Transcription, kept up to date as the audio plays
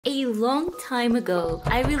A long time ago,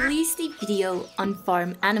 I released a video on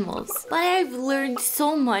farm animals, but I've learned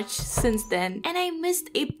so much since then and I missed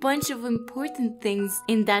a bunch of important things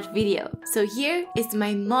in that video. So here is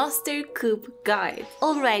my Master Coop guide.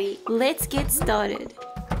 Alrighty, let's get started.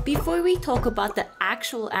 Before we talk about the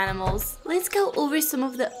actual animals, let's go over some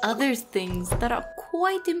of the other things that are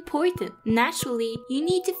quite important. Naturally, you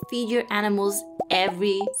need to feed your animals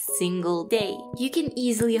every single day. You can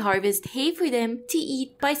easily harvest hay for them to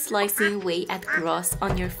eat by slicing away at grass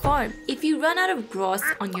on your farm. If you run out of grass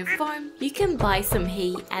on your farm, you can buy some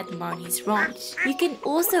hay at Marnie's Ranch. You can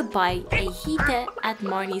also buy a heater at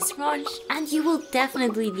Marnie's Ranch, and you will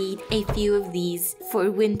definitely need a few of these for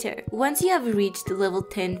winter. Once you have reached level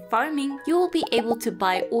 10 farming, you will be able to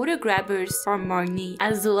buy auto grabbers from Marnie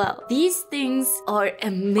as well. These things are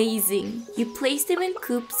amazing. You place them in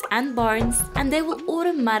coops and barns, and they will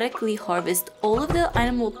automatically harvest all of the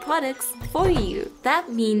animal products for you.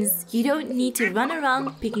 That means you don't need to run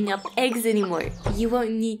around picking up eggs anymore. You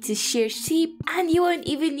won't need to shear sheep, and you won't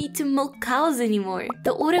even need to milk cows anymore.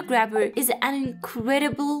 The auto grabber is an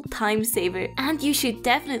incredible time saver, and you should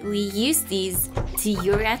definitely use these to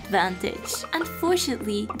your advantage.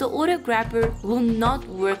 Unfortunately, the auto grabber will not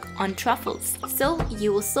work on truffles, so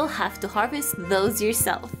you will still have to harvest those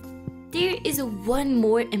yourself. There is one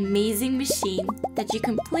more amazing machine that you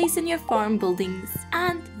can place in your farm buildings,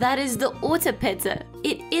 and that is the auto-petter.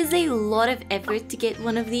 It is a lot of effort to get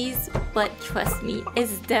one of these, but trust me,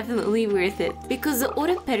 it's definitely worth it because the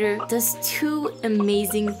auto-petter does two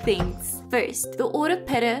amazing things. First, the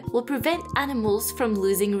auto-petter will prevent animals from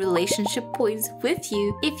losing relationship points with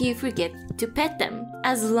you if you forget to pet them.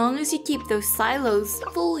 As long as you keep those silos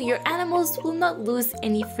full, your animals will not lose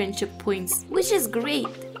any friendship points, which is great.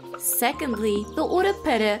 Secondly, the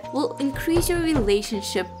auto-petter will increase your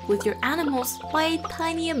relationship with your animals by a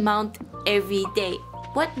tiny amount every day.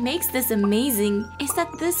 What makes this amazing is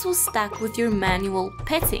that this will stack with your manual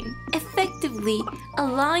petting, effectively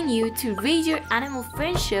allowing you to raise your animal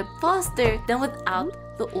friendship faster than without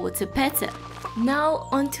the auto-petter. Now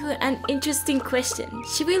onto an interesting question.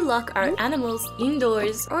 Should we lock our animals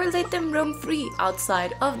indoors or let them roam free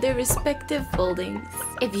outside of their respective buildings?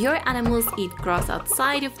 If your animals eat grass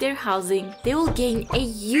outside of their housing, they will gain a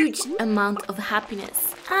huge amount of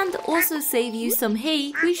happiness and also save you some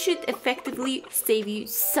hay, which should effectively save you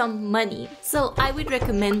some money. So I would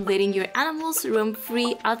recommend letting your animals roam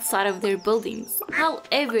free outside of their buildings.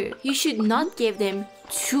 However, you should not give them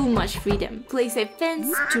too much freedom. Place a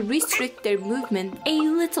fence to restrict their movement a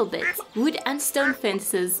little bit. Wood and stone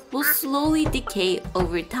fences will slowly decay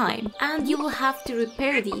over time, and you will have to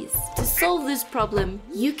repair these. To solve this problem,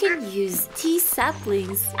 you can use tea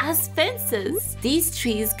saplings as fences. These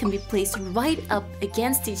trees can be placed right up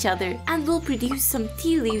against each other and will produce some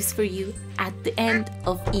tea leaves for you at the end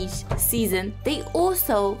of each season. They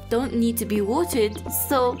also don't need to be watered,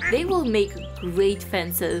 so they will make great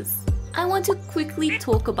fences. I want to quickly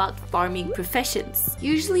talk about farming professions.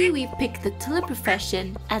 Usually we pick the tiller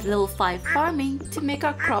profession at level 5 farming to make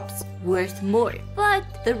our crops worth more. But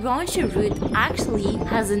the rancher route actually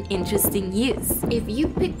has an interesting use. If you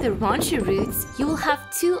pick the rancher routes, you will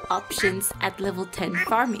have two options at level 10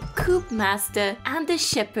 farming: Coop Master and the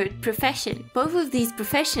shepherd profession. Both of these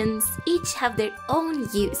professions each have their own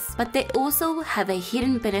use, but they also have a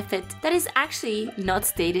hidden benefit that is actually not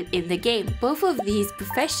stated in the game. Both of these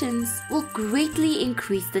professions will greatly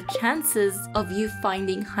increase the chances of you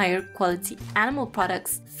finding higher quality animal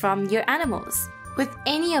products from your animals. With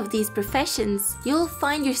any of these professions, you'll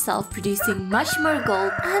find yourself producing much more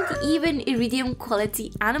gold and even iridium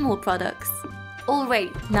quality animal products.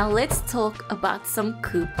 Alright, now let's talk about some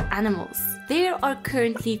Coop animals. There are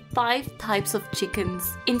currently 5 types of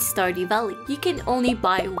chickens in Stardew Valley. You can only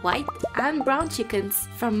buy white and brown chickens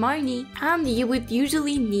from Marnie, and you would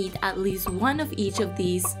usually need at least one of each of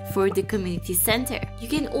these for the community center. You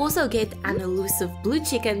can also get an elusive blue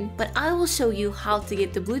chicken, but I will show you how to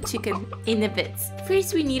get the blue chicken in a bit.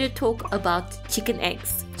 First, we need to talk about chicken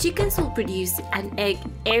eggs. Chickens will produce an egg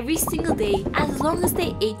every single day as long as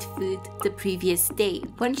they ate food the previous day.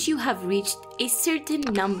 Once you have reached a certain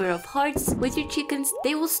number of hearts with your chickens,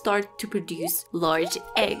 they will start to produce large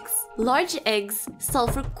eggs. Large eggs sell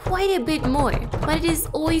for quite a bit more, but it is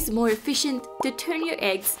always more efficient to turn your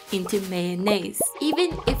eggs into mayonnaise.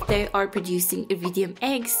 Even if they are producing iridium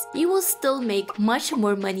eggs, you will still make much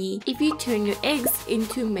more money if you turn your eggs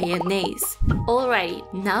into mayonnaise. Alright,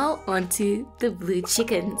 now onto the blue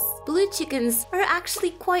chicken. chickens. Blue chickens are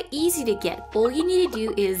actually quite easy to get. All you need to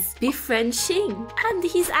do is befriend Shing. And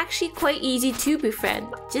he's actually quite easy to befriend.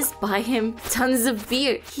 Just buy him tons of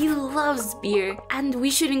beer. He loves beer and we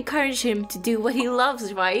should encourage him to do what he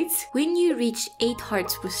loves, right? When you reach 8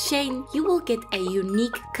 hearts with Shane, you will get a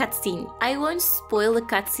unique cutscene. I won't spoil the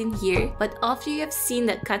cutscene here, but after you have seen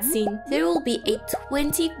that cutscene, there will be a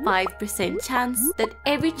 25% chance that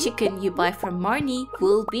every chicken you buy from Marnie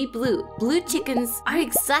will be blue. Blue chickens are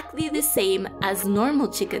exactly the same as normal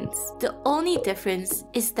chickens. The only difference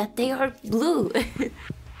is that they are blue.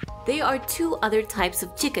 There are 2 other types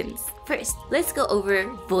of chickens. First, let's go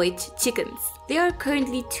over void chickens. There are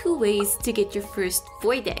currently 2 ways to get your first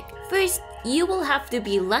void egg. First, you will have to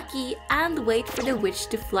be lucky and wait for the witch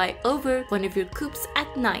to fly over one of your coops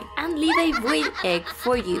at night and leave a void egg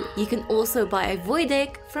for you. You can also buy a void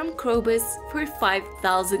egg from Krobus for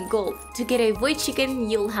 5,000 gold. To get a void chicken,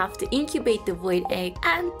 you'll have to incubate the void egg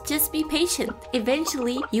and just be patient.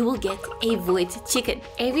 Eventually, you will get a void chicken.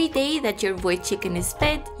 Every day that your void chicken is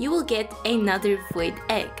fed, you will get another void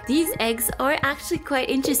egg. These eggs are actually quite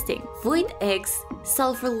interesting. Void eggs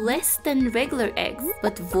sell for less than regular eggs,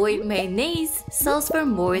 but void mayonnaise sells for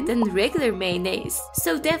more than regular mayonnaise.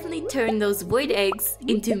 So definitely turn those void eggs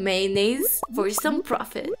into mayonnaise for some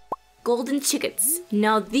profit. Golden chickens.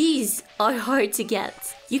 Now these are hard to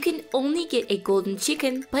get. You can only get a golden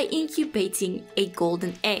chicken by incubating a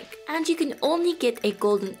golden egg. And you can only get a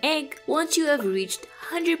golden egg once you have reached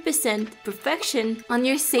 100% perfection on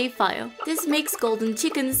your save file. This makes golden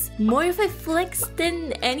chickens more of a flex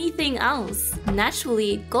than anything else.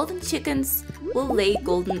 Naturally, golden chickens will lay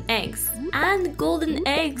golden eggs. And golden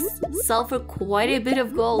eggs sell for quite a bit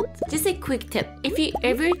of gold. Just a quick tip, if you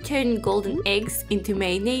ever turn golden eggs into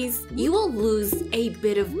mayonnaise, you will lose a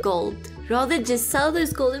bit of gold. Rather just sell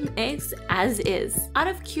those golden eggs as is. Out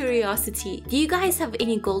of curiosity, do you guys have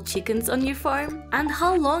any gold chickens on your farm? And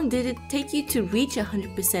how long did it take you to reach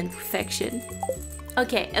 100% perfection?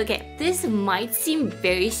 Okay, this might seem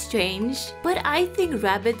very strange, but I think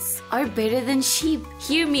rabbits are better than sheep.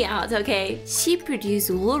 Hear me out, okay? Sheep produce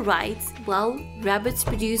wool, right? Well, rabbits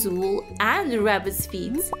produce wool and rabbits'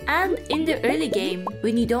 feet. And in the early game,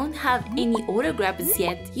 when you don't have any auto grabbers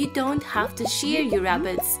yet, you don't have to shear your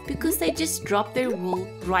rabbits because they just drop their wool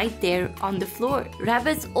right there on the floor.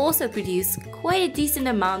 Rabbits also produce quite a decent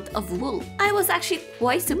amount of wool. I was actually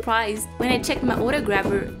quite surprised when I checked my auto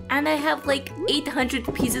grabber and I have like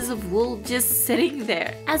 800 pieces of wool just sitting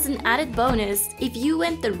there. As an added bonus, if you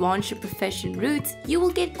went the rancher profession route, you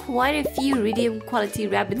will get quite a few iridium quality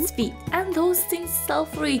rabbit's feet, and those things sell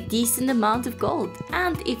for a decent amount of gold.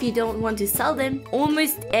 And if you don't want to sell them,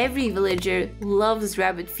 almost every villager loves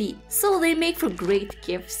rabbit feet, so they make for great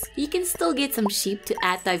gifts. You can still get some sheep to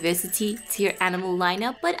add diversity to your animal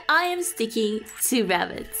lineup, but I am sticking to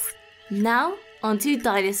rabbits. Now, onto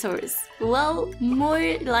dinosaurs. Well,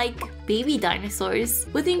 more like baby dinosaurs.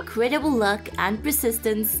 With incredible luck and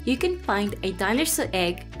persistence, you can find a dinosaur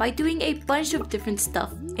egg by doing a bunch of different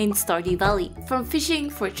stuff in Stardew Valley. From fishing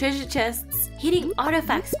for treasure chests, hitting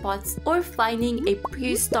artifact spots, or finding a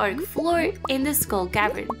prehistoric floor in the Skull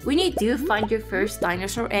Cavern. When you do find your first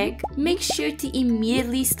dinosaur egg, make sure to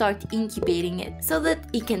immediately start incubating it so that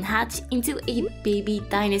it can hatch into a baby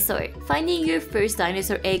dinosaur. Finding your first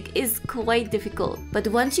dinosaur egg is quite difficult, but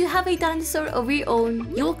once you have a dinosaur of your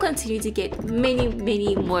own, you will continue to get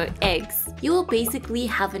many more eggs. You will basically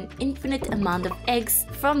have an infinite amount of eggs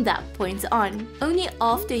from that point on. Only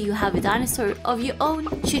after you have a dinosaur of your own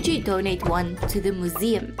should you donate one to the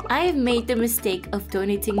museum. I have made the mistake of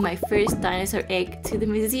donating my first dinosaur egg to the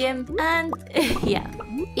museum, and yeah.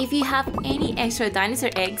 If you have any extra dinosaur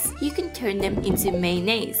eggs, you can turn them into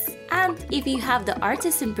mayonnaise. And if you have the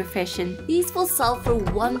artisan profession, these will sell for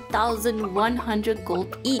 1,100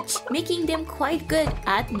 gold each, making them quite good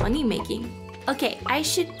at money making. Okay, I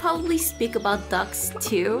should probably speak about ducks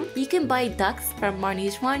too. You can buy ducks from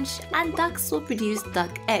Marnie's Ranch, and ducks will produce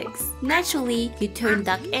duck eggs. Naturally, you turn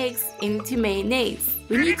duck eggs into mayonnaise.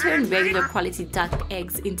 When you turn regular quality duck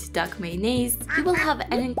eggs into duck mayonnaise, you will have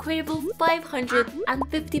an incredible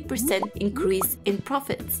 550% increase in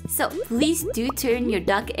profits. So please do turn your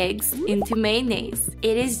duck eggs into mayonnaise.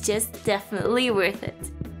 It is just definitely worth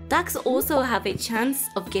it. Ducks also have a chance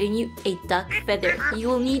of getting you a duck feather. You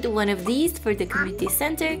will need one of these for the community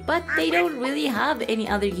center, but they don't really have any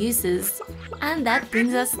other uses. And that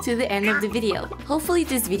brings us to the end of the video. Hopefully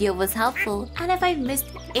this video was helpful, and if I missed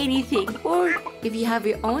anything, or if you have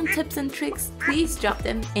your own tips and tricks, please drop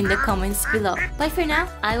them in the comments below. But for now,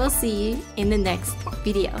 I will see you in the next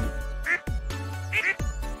video.